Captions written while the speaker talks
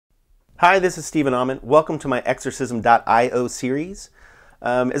Hi, this is Stephen Ament. Welcome to my Exercism.io series.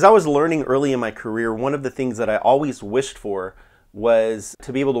 As I was learning early in my career, one of the things that I always wished for was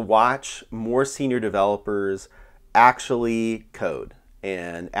to be able to watch more senior developers actually code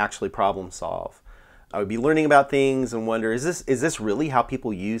and actually problem solve. I would be learning about things and wonder, is this really how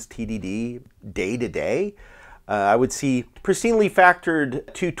people use TDD day to day? I would see pristinely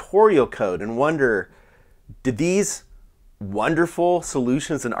factored tutorial code and wonder, did these wonderful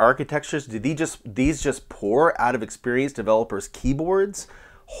solutions and architectures, do these just pour out of experienced developers' keyboards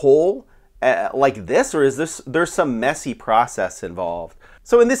whole like this, or there's some messy process involved?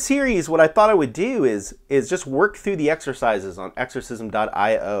 So in this series, what I thought I would do is just work through the exercises on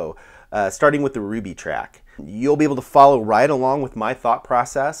Exercism.io, starting with the Ruby track. You'll be able to follow right along with my thought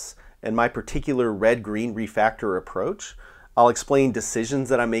process and my particular red-green refactor approach. I'll explain decisions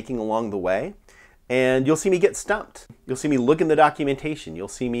that I'm making along the way. And you'll see me get stumped. You'll see me look in the documentation. You'll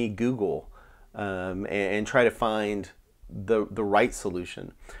see me Google and try to find the right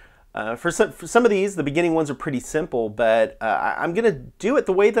solution. For some of these, the beginning ones are pretty simple, but I'm going to do it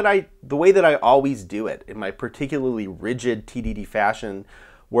the way that I always do it, in my particularly rigid TDD fashion,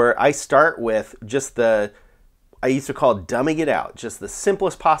 where I start with just I used to call it dumbing it out, just the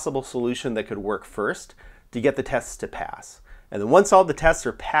simplest possible solution that could work first to get the tests to pass. And then once all the tests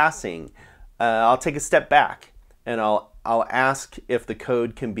are passing, I'll take a step back and I'll ask if the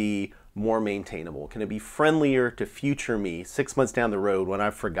code can be more maintainable. Can it be friendlier to future me 6 months down the road when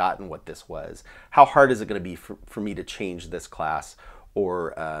I've forgotten what this was? How hard is it going to be for me to change this class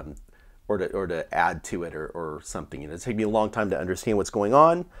or to add to it or something? It's taking me a long time to understand what's going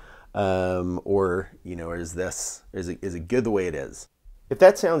on, or is it good the way it is? If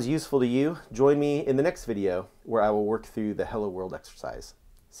that sounds useful to you, join me in the next video where I will work through the Hello World exercise.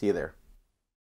 See you there.